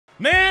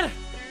Man,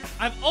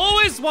 I've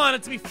always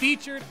wanted to be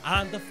featured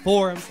on the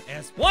forums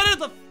as one of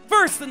the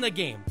first in the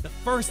game. The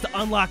first to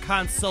unlock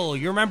Han Solo.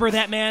 You remember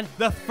that, man?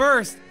 The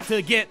first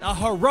to get a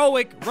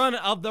heroic run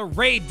of the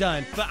raid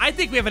done. But I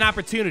think we have an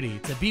opportunity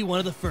to be one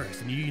of the first.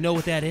 And you know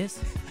what that is?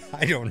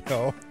 I don't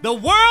know. The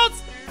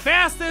world's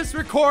fastest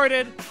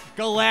recorded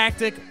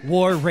galactic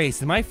war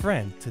race. And my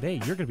friend,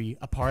 today you're going to be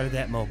a part of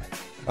that moment.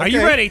 Are you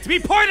ready to be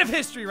part of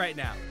history right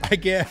now? I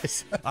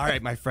guess. All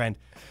right, my friend.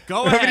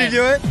 Go ahead. Want me to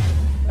do it?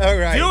 All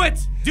right. Do it.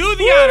 Do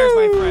the honors,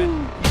 my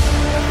friend.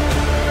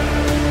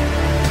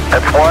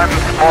 It's one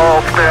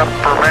small step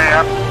for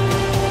man,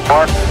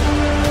 one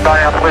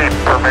giant leap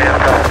for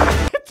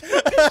mankind.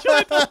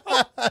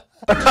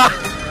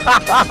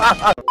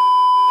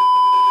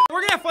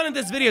 We're gonna have fun in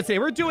this video today.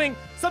 We're doing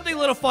something a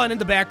little fun in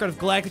the background of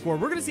Galactic War.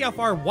 We're gonna see how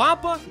far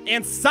Wampa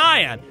and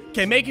Sion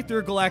can make it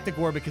through Galactic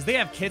War because they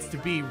have kits to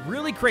be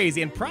really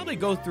crazy and probably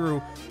go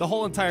through the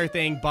whole entire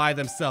thing by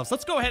themselves.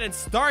 Let's go ahead and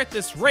start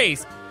this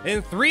race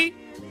in 3,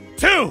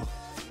 2,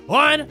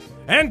 1,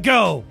 and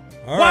go.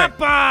 All right.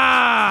 Wampa!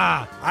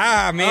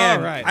 Ah, man.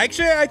 All right.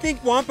 Actually, I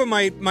think Wampa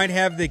might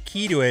have the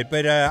key to it,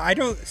 but I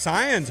don't.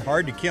 Sion's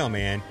hard to kill,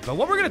 man. But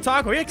what we're going to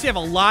talk about, we actually have a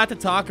lot to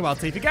talk about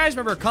today. If you guys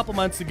remember a couple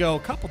months ago, a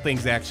couple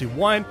things actually.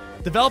 One,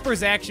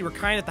 developers actually were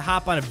kind of to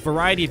hop on a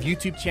variety of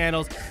YouTube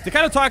channels to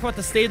kind of talk about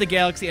the state of the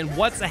galaxy and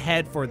what's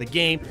ahead for the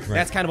game. Right.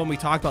 That's kind of when we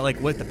talked about like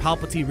what the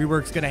Palpatine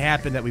rework's going to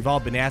happen that we've all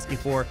been asking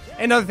for,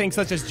 and other things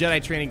such as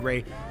Jedi Training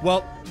Ray.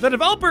 Well, the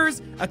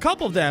developers, a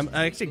couple of them,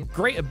 actually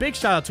a big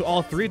shout out to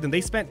all three of them.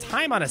 They spent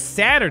time on a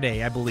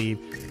Saturday, I believe.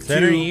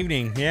 Saturday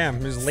evening, yeah,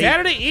 it was late.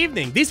 Saturday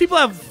evening. These people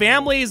have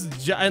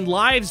families and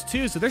lives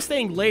too, so they're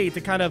staying late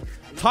to kind of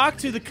talk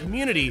to the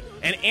community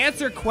and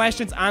answer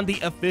questions on the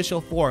official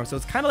forum. So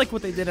it's kind of like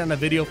what they did on a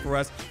video for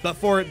us, but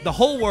for the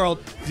whole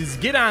world, just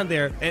get on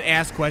there and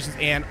ask questions.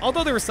 And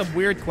although there were some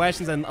weird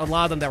questions and a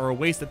lot of them that were a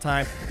waste of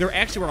time, there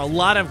actually were a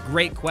lot of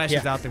great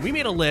questions out there. We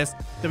made a list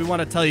that we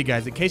want to tell you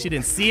guys. In case you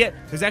didn't see it,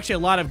 there's actually a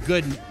lot of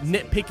good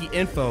nitpicky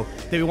info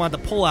that we wanted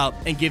to pull out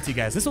and give to you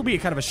guys. This will be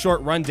kind of a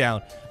short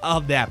rundown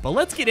of that, but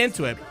let's get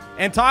into it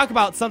and talk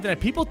about something that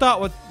people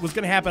thought was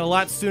going to happen a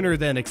lot sooner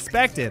than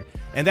expected,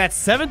 and that's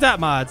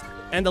 7.mods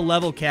and the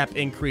level cap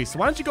increase. So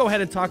why don't you go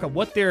ahead and talk about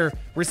what their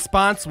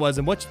response was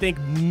and what you think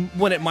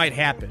when it might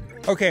happen.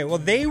 Okay, well,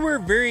 they were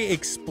very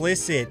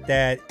explicit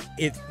that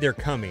they're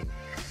coming.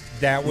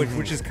 That would,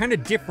 which is kind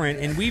of different,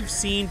 and we've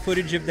seen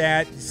footage of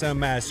that.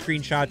 Some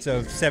screenshots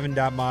of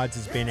 7.mods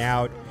has been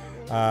out.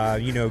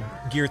 You know,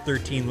 Gear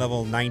 13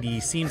 level 90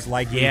 seems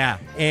likely. Yeah.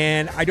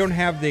 And I don't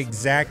have the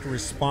exact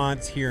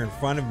response here in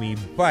front of me,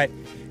 but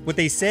what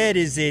they said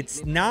is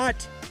it's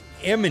not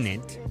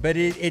imminent, but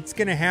it's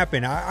going to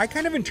happen. I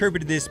kind of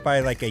interpreted this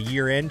by like a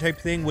year-end type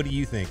thing. What do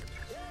you think?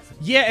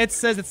 Yeah, it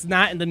says it's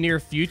not in the near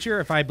future,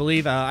 if I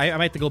believe. I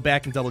might have to go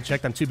back and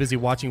double-check. I'm too busy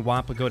watching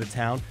Wampa go to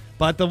town.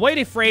 But the way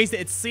they phrased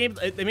it,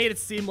 they made it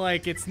seem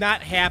like it's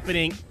not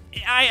happening.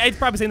 I'd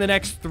probably say in the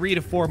next 3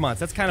 to 4 months.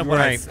 That's kind of what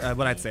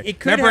I'd say. It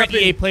could remember happen,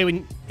 at EA Play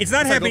when it's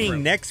not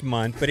happening next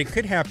month, but it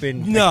could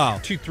happen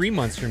like 2-3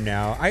 months from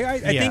now. I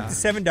think the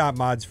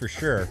 7.mods for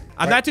sure.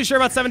 I'm not too sure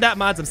about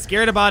 7.mods. I'm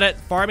scared about it.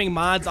 Farming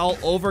mods all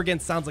over again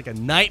sounds like a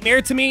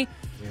nightmare to me.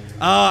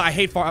 I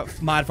hate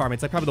mod farming.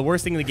 It's like probably the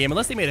worst thing in the game.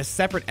 Unless they made a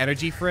separate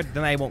energy for it,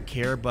 then I won't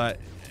care. But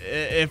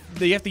if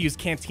they have to use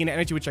Cantina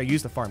energy, which I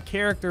use to farm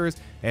characters,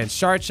 and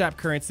Shard Shop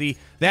currency,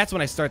 that's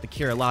when I start to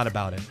care a lot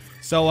about it.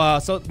 So,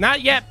 so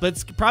not yet, but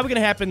it's probably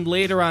going to happen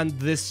later on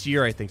this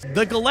year, I think.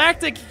 The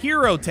Galactic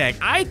Hero tag.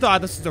 I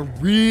thought this was a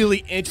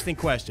really interesting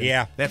question.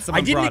 Yeah. That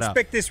someone I didn't brought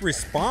expect up. this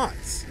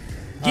response.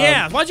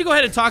 Yeah, why don't you go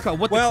ahead and talk about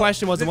what the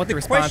question was and what the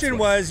response was. The question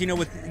was, you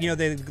know,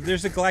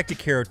 there's a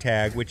Galactic Hero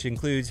tag, which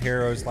includes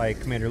heroes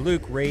like Commander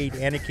Luke, Raid,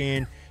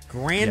 Anakin,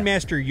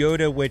 Grandmaster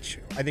Yoda, which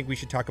I think we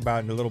should talk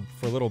about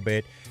for a little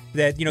bit.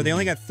 That, you know, they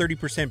only got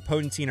 30%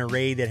 potency in a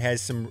raid that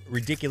has some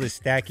ridiculous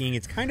stacking.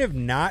 It's kind of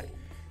not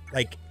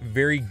like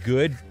very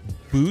good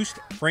boost,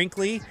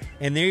 frankly,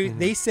 and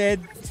they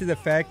said to the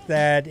fact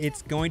that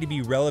it's going to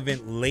be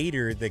relevant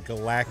later, the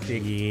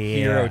Galactic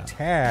Hero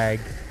tag,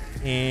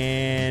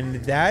 and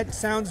that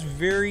sounds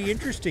very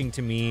interesting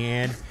to me.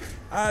 And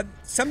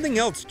something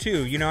else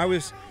too, you know, I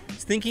was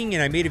thinking,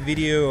 and I made a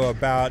video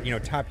about, you know,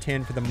 top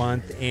 10 for the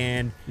month,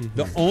 and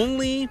the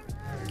only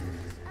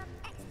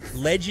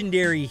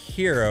legendary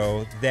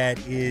hero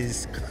that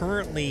is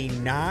currently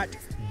not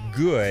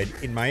good,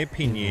 in my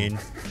opinion,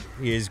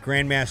 is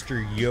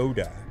Grandmaster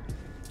Yoda.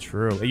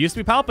 True. It used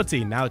to be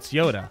Palpatine. Now it's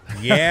Yoda.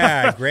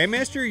 Yeah,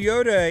 Grandmaster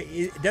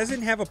Yoda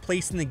doesn't have a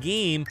place in the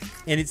game,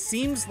 and it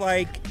seems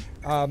like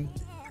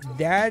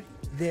that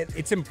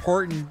it's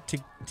important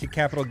to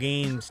Capital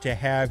Games to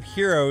have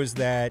heroes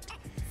that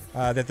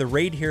the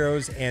raid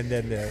heroes and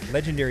then the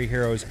legendary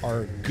heroes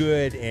are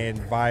good and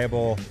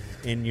viable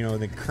in, you know,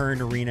 the current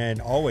arena,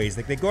 and always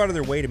like they go out of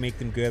their way to make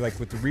them good, like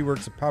with the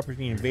reworks of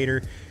Palpatine and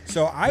Vader.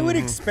 So I would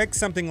expect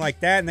something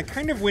like that. And that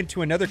kind of went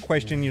to another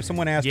question. You know,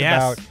 someone asked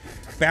about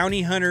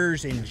bounty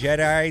hunters and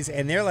Jedis,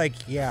 and they're like,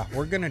 yeah,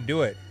 we're gonna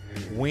do it.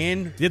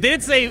 when. Yeah, they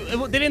didn't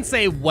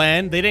say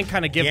when. They didn't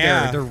kind of give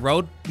their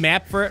road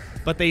map for it,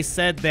 but they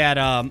said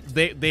that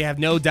they have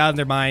no doubt in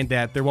their mind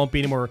that there won't be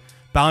any more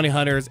bounty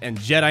hunters and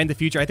Jedi in the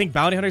future. I think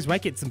bounty hunters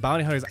might get some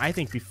bounty hunters. I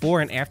think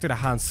before and after the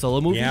Han Solo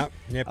movie.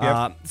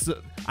 Yep.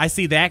 So I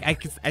see that.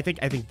 I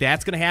think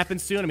that's going to happen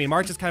soon. I mean,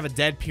 March is kind of a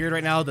dead period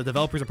right now. The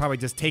developers are probably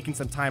just taking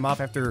some time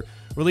off after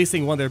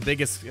releasing one of their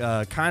biggest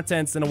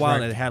contents in a while,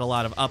 and it had a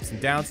lot of ups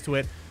and downs to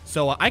it.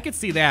 So I could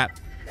see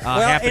that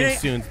happening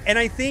soon. And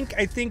I think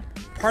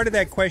part of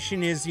that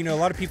question is, a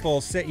lot of people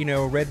said,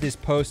 read this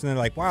post and they're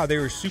like, wow, they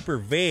were super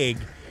vague.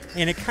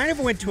 And it kind of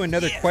went to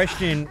another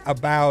question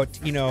about,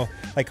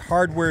 like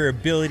hardware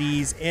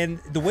abilities. And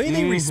the way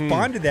they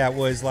responded to that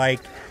was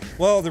like,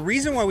 well, the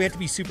reason why we have to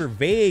be super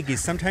vague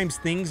is sometimes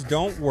things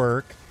don't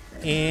work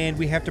and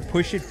we have to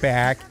push it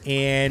back.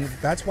 And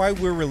that's why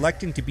we're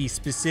reluctant to be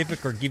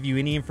specific or give you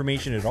any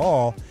information at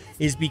all,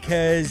 is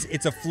because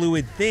it's a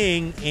fluid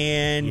thing.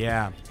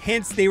 And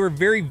hence they were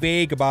very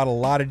vague about a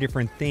lot of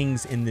different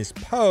things in this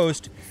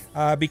post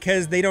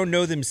because they don't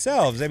know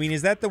themselves. I mean,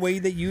 is that the way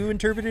that you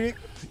interpreted it?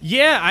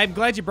 Yeah, I'm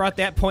glad you brought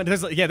that point.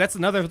 That's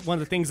another one of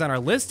the things on our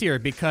list here,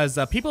 because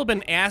people have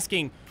been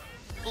asking,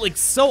 like,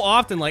 so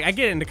often, like, I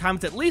get into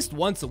comments at least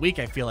once a week,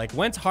 I feel like,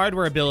 when's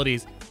hardware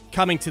abilities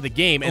coming to the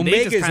game? And Omegas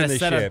they just kind of the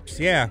set ships,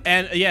 up,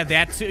 and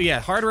that too,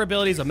 hardware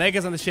abilities,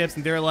 Omegas on the ships,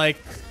 and they're like,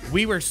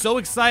 we were so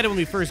excited when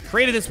we first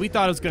created this, we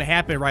thought it was going to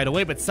happen right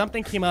away, but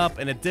something came up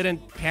and it didn't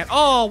happen.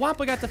 Oh,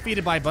 Wampa got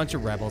defeated by a bunch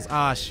of rebels.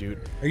 Ah, shoot.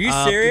 Are you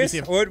serious?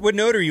 What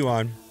node are you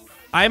on?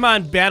 I'm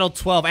on Battle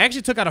 12. I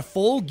actually took out a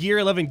full Gear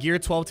 11, Gear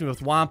 12 team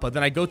with Wampa.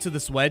 Then I go to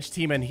this Wedge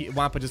team, and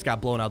Wampa just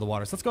got blown out of the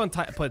water. So let's go and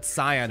put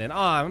Sion in. Oh,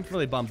 I'm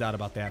really bummed out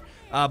about that.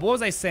 But what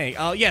was I saying?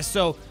 Yeah,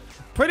 so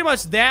pretty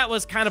much that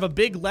was kind of a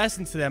big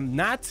lesson to them,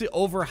 not to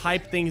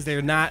overhype things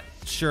they're not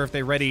sure if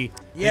they're ready.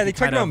 Yeah, they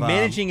talked about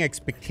managing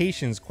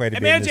expectations quite a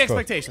bit. Managing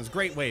expectations,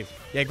 great way.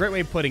 Yeah, great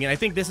way of putting it. I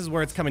think this is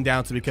where it's coming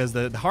down to, because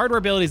the hardware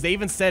abilities, they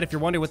even said, if you're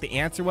wondering what the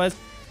answer was,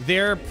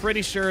 they're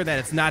pretty sure that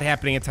it's not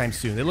happening anytime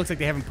soon. It looks like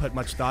they haven't put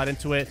much thought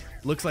into it.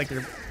 Looks like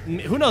they're,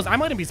 who knows? I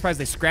might be surprised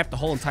they scrapped the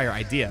whole entire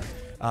idea.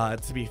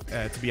 To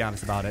be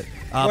honest about it.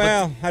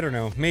 Well, I don't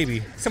know.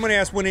 Maybe someone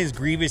asked, when is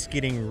Grievous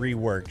getting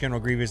reworked, General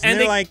Grievous, and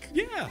they're like,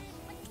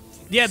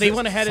 yeah, they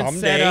went ahead and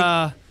said,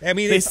 I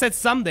mean, they said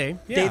someday.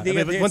 Yeah,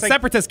 when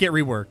Separatists get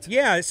reworked.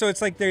 Yeah, so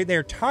it's like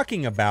they're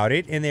talking about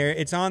it, and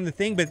it's on the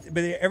thing, but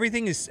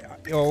everything is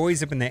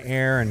always up in the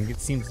air, and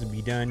it seems to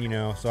be done,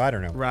 so I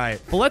don't know.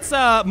 Right. Well, let's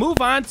move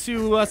on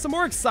to some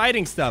more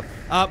exciting stuff.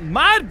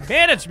 Mod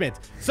management.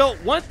 So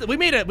we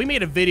made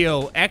a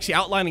video actually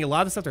outlining a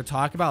lot of the stuff they're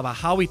talking about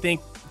how we think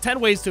 10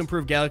 ways to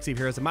improve Galaxy of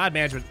Heroes, and mod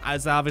management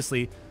is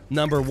obviously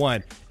number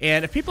one.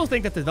 And if people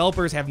think that the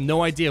developers have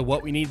no idea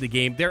what we need in the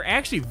game, they're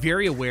actually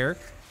very aware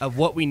of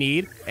what we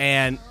need,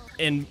 and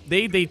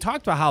they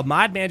talked about how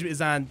mod management is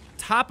on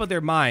top of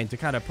their mind, to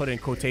kind of put in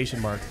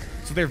quotation marks.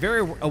 So they're very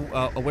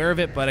aware of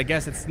it, but I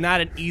guess it's not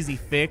an easy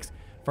fix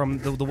from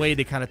the way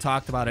they kind of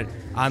talked about it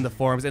on the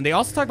forums. And they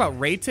also talked about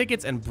raid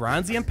tickets and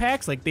Bronzium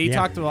packs. Like they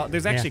talked about,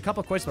 there's actually a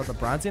couple of questions about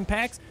the Bronzium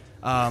packs.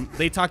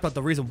 They talked about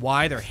the reason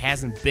why there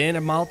hasn't been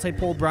a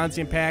multi-pole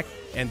Bronzium pack,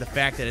 and the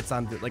fact that it's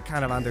on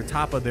kind of on their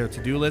top of their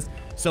to-do list.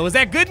 So is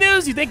that good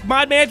news? You think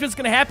mod management's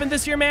going to happen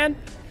this year, man?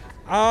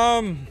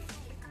 I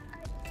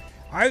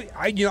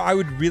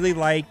would really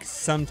like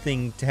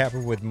something to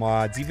happen with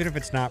mods, even if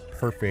it's not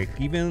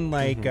perfect. Even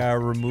like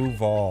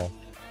remove all,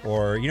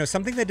 or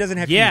something that doesn't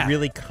have to be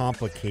really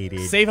complicated.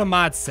 Save a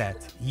mod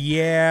set.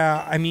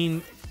 Yeah, I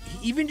mean,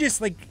 even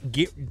just like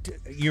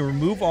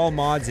remove all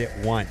mods at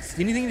once.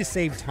 Anything to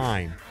save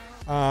time.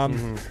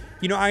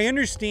 I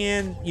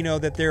understand,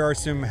 that there are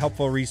some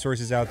helpful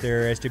resources out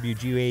there,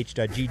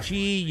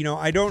 swgh.gg.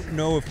 I don't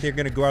know if they're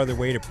going to go out of their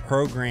way to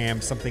program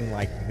something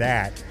like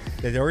that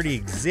already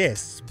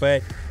exists,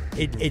 but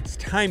it's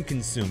time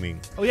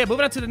consuming. Oh yeah,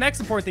 moving on to the next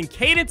important thing,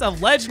 cadence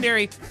of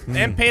legendary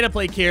and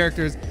pay-to-play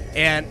characters,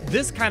 and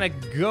this kind of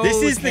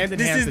goes hand in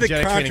hand with the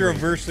Jedi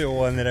controversial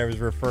one that I was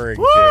referring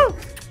to.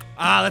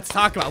 Let's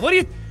talk about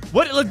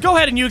go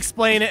ahead and you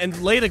explain it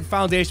and lay the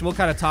foundation. We'll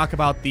kind of talk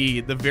about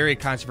the very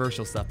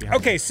controversial stuff behind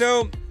it. Okay,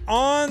 so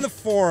on the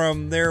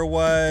forum there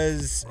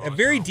was a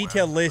very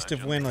detailed list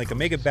of when like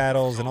Omega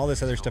battles and all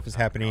this other stuff is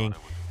happening,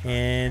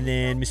 and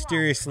then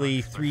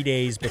mysteriously 3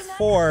 days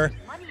before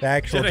the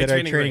actual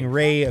Jedi Training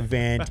Ray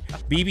event,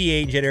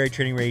 BB-8 and Jedi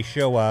Training Ray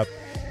show up,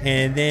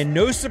 and then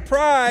no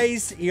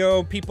surprise,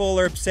 people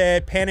are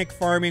upset, panic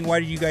farming. Why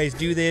did you guys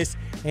do this?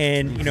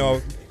 And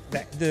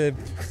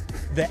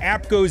the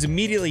app goes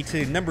immediately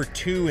to number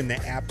 2 in the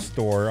App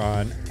Store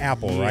on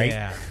Apple,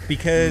 right?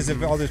 Because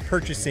of all this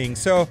purchasing.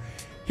 So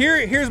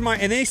here's my,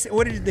 and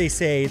what did they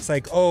say? It's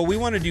like, oh, we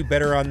want to do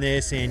better on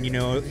this, and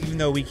even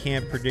though we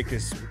can't predict a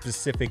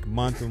specific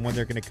month and when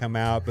they're going to come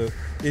out, but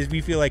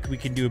we feel like we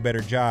can do a better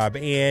job.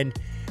 And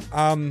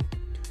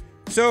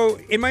So,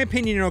 in my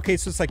opinion, okay,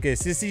 so it's like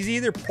this. This is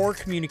either poor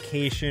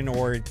communication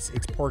or it's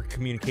poor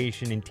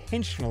communication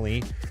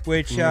intentionally,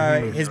 which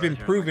has been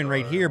proven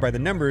right here by the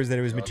numbers that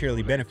it was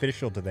materially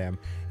beneficial to them.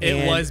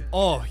 It was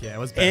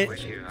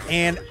beneficial.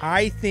 And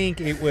I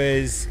think it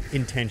was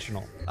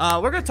intentional.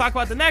 We're going to talk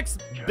about the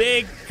next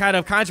big kind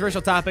of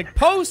controversial topic,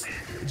 post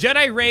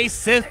Jedi Rey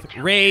Sith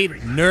raid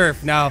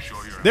nerf. Now,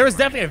 there was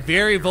definitely a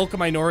very vocal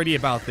minority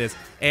about this,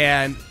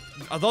 and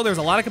although there was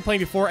a lot of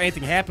complaining before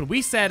anything happened,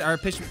 we said our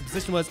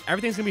position was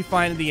everything's going to be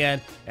fine in the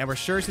end, and we're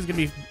sure she's going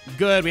to be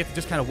good. We have to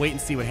just kind of wait and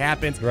see what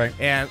happens. Right.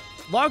 And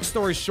long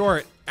story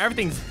short,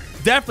 everything's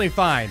definitely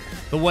fine.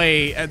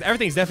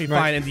 Everything's definitely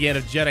fine in the end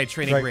of Jedi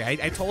Training Rey.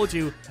 I told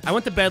you, I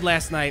went to bed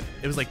last night.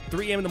 It was like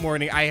 3 a.m. in the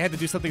morning. I had to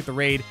do something with the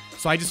raid,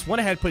 so I just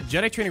went ahead and put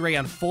Jedi Training Rey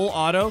on full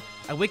auto.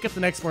 I wake up the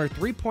next morning,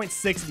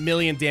 3.6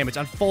 million damage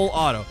on full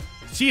auto.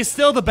 She is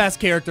still the best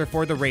character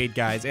for the raid,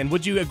 guys. And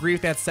would you agree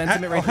with that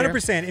sentiment right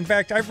 100%. there? In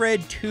fact, I've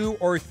read 2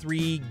 or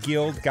 3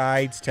 guild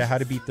guides to how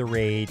to beat the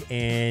raid,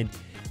 and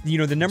you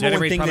know the number Jedi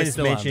one Raid's thing that probably is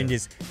still on mentioned there.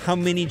 is how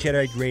many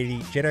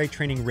Jedi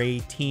Training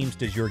Raid teams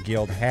does your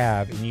guild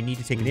have, and you need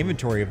to take an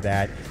inventory of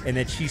that, and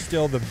that she's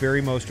still the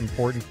very most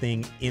important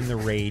thing in the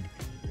raid,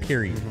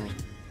 period.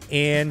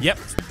 And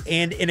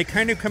and it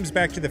kind of comes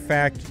back to the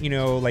fact, you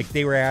know, like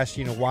they were asked,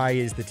 you know, why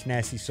is the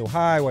tenacity so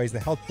high? Why is the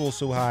health pool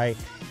so high?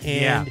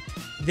 And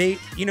they,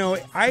 you know,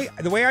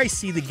 the way I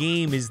see the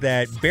game is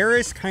that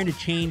Barris kind of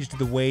changed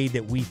the way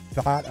that we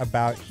thought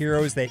about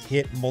heroes that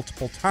hit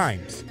multiple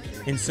times.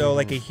 And so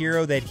like a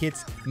hero that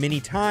hits many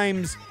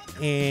times,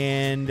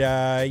 and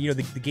you know,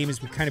 the game has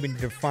kind of been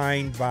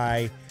defined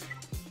by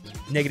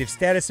negative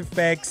status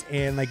effects,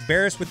 and like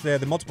Barris with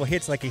the multiple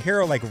hits, like a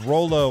hero like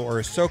Rolo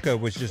or Ahsoka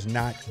was just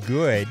not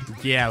good.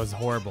 Yeah, it was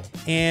horrible.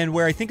 And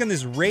where I think on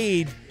this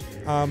raid,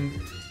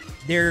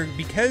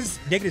 because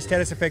negative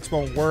status effects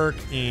won't work,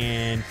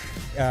 and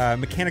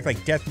mechanic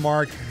like Death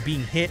Mark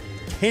being hit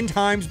 10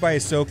 times by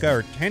Ahsoka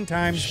or 10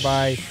 times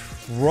by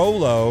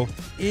Rolo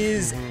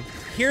is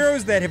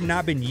heroes that have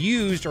not been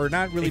used or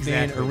not really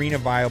been arena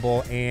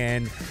viable,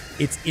 and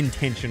it's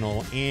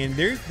intentional. And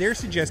they're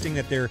suggesting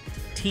that they're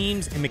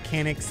teams and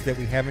mechanics that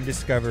we haven't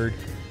discovered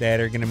that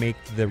are going to make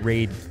the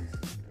raid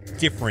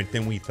different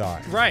than we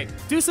thought. Right.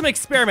 Do some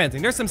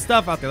experimenting. There's some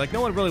stuff out there like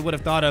no one really would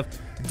have thought of.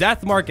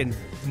 Death Mark and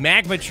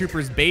Magma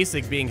Troopers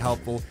Basic being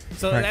helpful.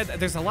 So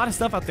there's a lot of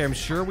stuff out there. I'm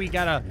sure we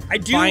gotta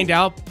find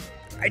out.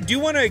 I do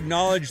want to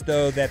acknowledge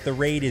though that the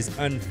raid is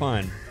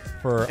unfun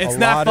for it's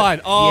not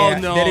fun. Oh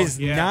no, that is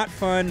not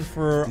fun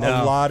for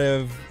a lot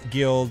of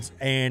guilds.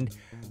 And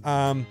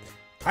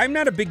I'm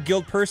not a big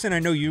guild person. I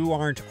know you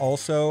aren't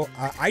also.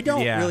 I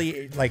don't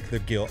really like the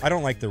guild. I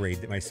don't like the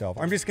raid myself.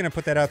 I'm just going to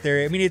put that out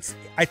there. I mean,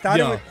 I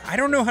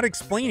don't know how to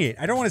explain it.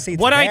 I don't want to say it's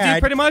what bad. I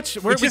do pretty much,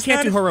 we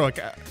can't do heroic.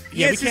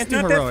 Yeah, we can't do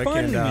heroic. It's not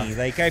that fun to me.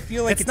 Like, I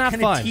feel like it's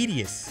kind of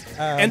tedious.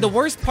 And the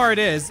worst part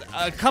is,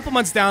 a couple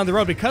months down the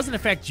road, because of the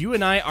fact you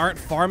and I aren't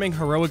farming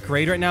heroic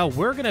raid right now,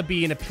 we're going to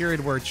be in a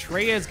period where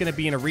Traya is going to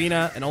be in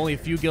arena, and only a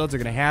few guilds are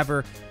going to have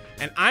her.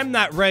 And I'm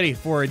not ready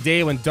for a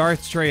day when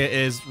Darth Traya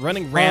is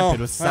running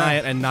rampant with Sion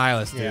and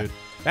Nihilus, dude.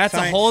 That's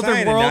a whole other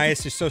world. And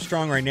Nihilus is so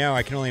strong right now,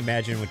 I can only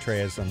imagine what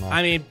Traya's unlocked.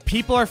 I mean,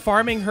 people are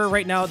farming her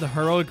right now at the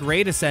heroic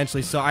raid,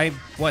 essentially. So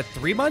what,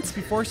 3 months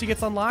before she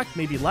gets unlocked?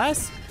 Maybe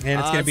less?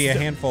 And it's going to be a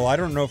handful. I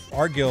don't know if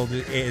our guild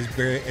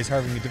is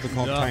having a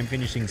difficult time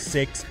finishing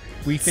 6.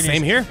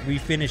 Same here. We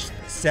finished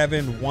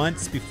 7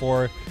 once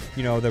before,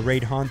 you know, the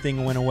raid Han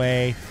thing went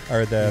away,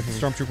 or the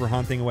Stormtrooper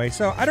Han thing away.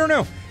 So I don't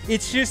know.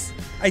 It's just,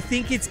 I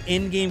think it's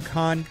in-game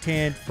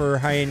content for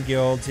high-end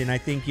guilds, and I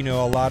think, you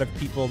know, a lot of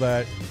people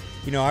that,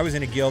 you know, I was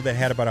in a guild that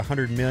had about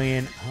 100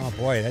 million. Oh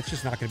boy, that's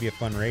just not going to be a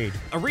fun raid.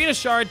 Arena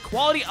Shard,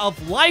 quality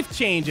of life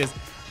changes.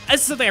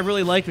 This is something I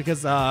really like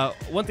because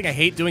one thing I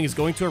hate doing is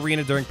going to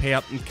arena during pay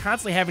up and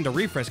constantly having to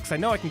refresh because I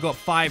know I can go up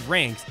 5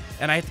 ranks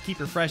and I have to keep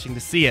refreshing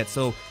to see it.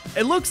 So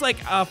it looks like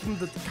from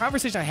the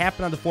conversation that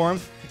happened on the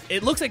forums,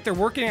 it looks like they're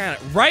working on it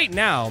right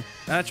now.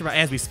 I'm not sure about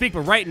as we speak,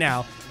 but right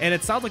now. And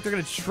it sounds like they're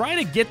going to try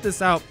to get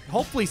this out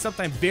hopefully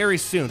sometime very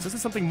soon. So this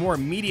is something more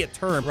immediate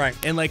term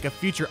in like a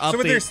future update. So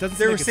what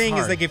they were saying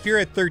is like if you're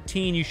at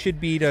 13, you should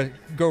be to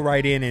go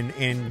right in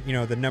and you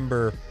know, the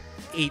number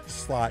 8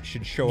 slot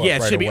should show up right away.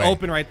 Yeah, it should be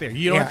open right there.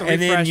 You don't have to refresh.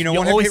 And then, you know,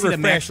 you'll always see the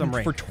refresh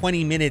maximum for rank.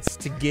 20 minutes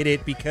to get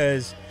it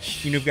because,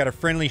 you know, you've got a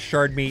friendly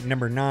shard mate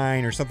number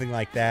 9 or something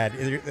like that.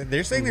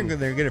 They're saying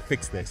they're going to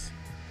fix this.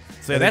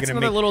 So that's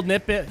another little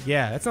nitbit.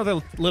 Yeah, that's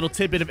another little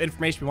tidbit of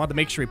information we wanted to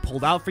make sure we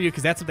pulled out for you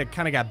because that's something that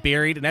kind of got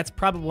buried, and that's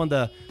probably one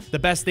of the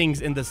best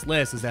things in this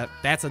list is that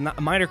that's a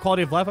minor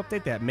quality of life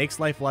update that makes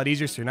life a lot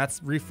easier so you're not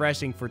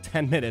refreshing for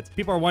 10 minutes.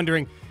 People are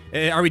wondering,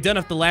 are we done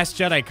with The Last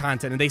Jedi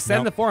content? And they said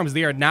in the forums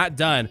they are not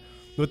done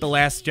with The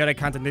Last Jedi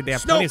content. They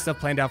have plenty of stuff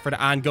planned out for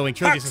the ongoing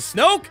trilogy. So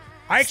Snoke,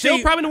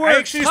 still probably in the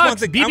works.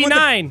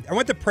 BB9. I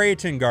want the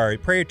Praetorian Guard.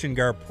 The Praetorian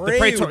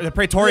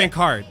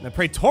Guard. The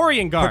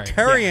Praetorian Guard.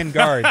 Praetorian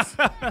Guards.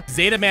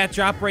 Zeta mat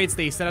drop rates,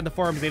 they said on the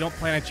forums they don't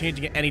plan on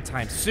changing it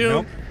anytime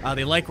soon.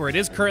 They like where it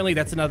is currently.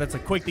 That's a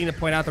quick thing to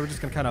point out that we're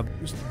just going to kind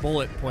of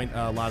bullet point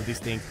a lot of these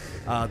things.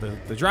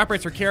 the drop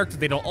rates for characters,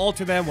 they don't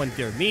alter them when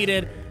they're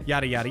needed,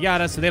 yada, yada,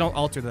 yada. So they don't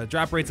alter the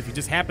drop rates. If you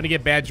just happen to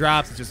get bad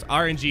drops, it's just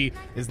RNG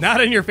is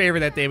not in your favor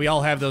that day. We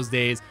all have those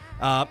days.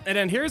 And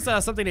then here's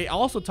something they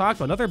also talked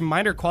about, another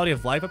minor quality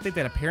of life update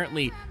that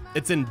apparently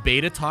it's in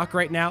beta talk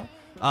right now.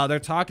 They're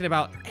talking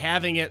about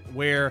having it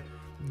where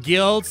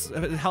guilds,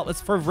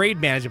 it's for raid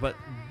management, but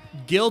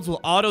guilds will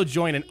auto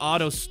join and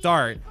auto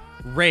start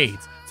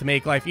raids to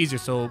make life easier.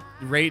 So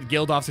raid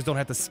guild officers don't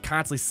have to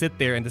constantly sit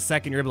there, and the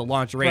second you're able to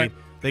launch a raid, right,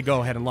 they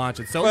go ahead and launch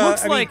it. So it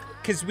looks like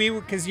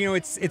because you know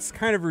it's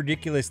kind of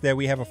ridiculous that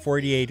we have a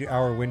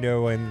 48-hour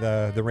window in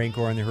the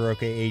Rancor and the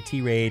Heroica AT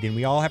raid, and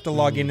we all have to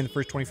log in the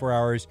first 24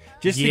 hours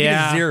just to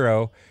get a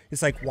 0.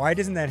 It's like, why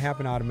doesn't that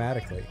happen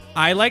automatically?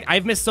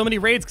 I've missed so many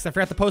raids because I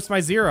forgot to post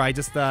my 0. I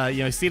just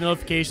you know, see the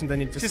notification,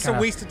 then you just a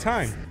waste of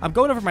time. I'm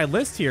going over my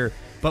list here,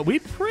 but we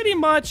pretty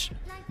much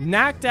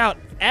knocked out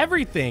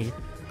everything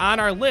on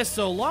our list.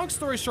 So long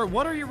story short,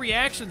 what are your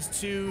reactions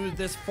to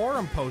this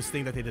forum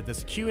posting that they did,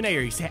 this Q&A?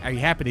 Are you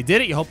happy they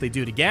did it? You hope they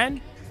do it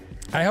again?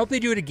 I hope they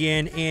do it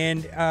again,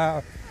 and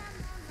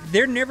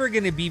they're never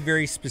going to be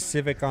very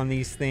specific on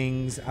these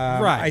things.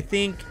 Right. I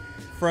think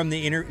from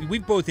the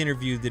we've both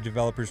interviewed the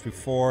developers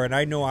before, and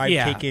I know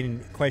I've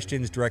taken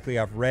questions directly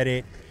off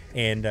Reddit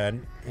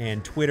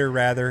and Twitter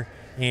rather,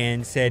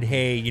 and said,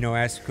 hey, you know,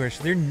 ask a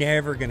question. They're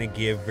never going to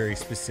give very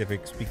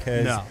specifics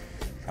because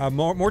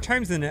more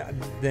times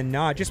than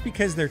not, just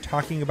because they're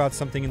talking about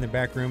something in the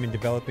back room and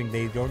developing,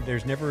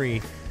 there's never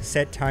a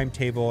set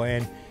timetable,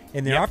 and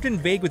they're often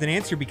vague with an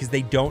answer because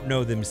they don't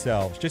know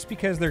themselves. Just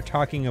because they're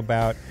talking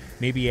about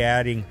maybe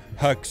adding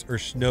Hux or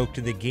Snoke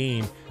to the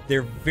game,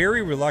 they're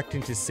very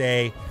reluctant to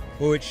say,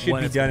 oh, it should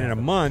be done in a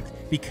month,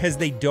 because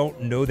they don't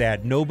know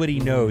that. Nobody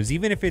knows.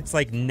 Even if it's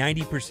like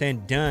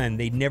 90% done,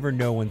 they never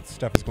know when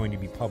stuff is going to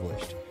be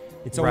published.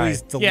 It's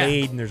always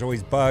delayed, and there's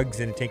always bugs,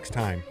 and it takes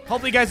time.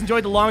 Hopefully you guys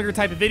enjoyed the longer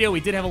type of video. We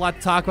did have a lot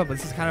to talk about, but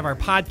this is kind of our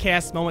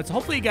podcast moment. So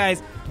hopefully you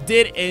guys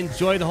did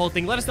enjoy the whole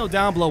thing. Let us know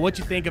down below what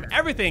you think of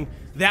everything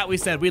that we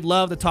said. We'd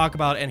love to talk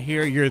about and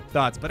hear your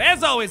thoughts. But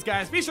as always,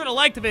 guys, be sure to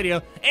like the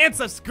video and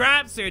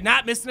subscribe so you're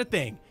not missing a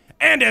thing.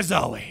 And as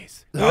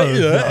always, Not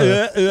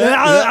a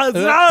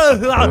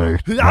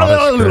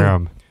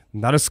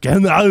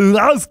scam.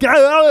 not a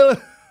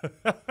scam.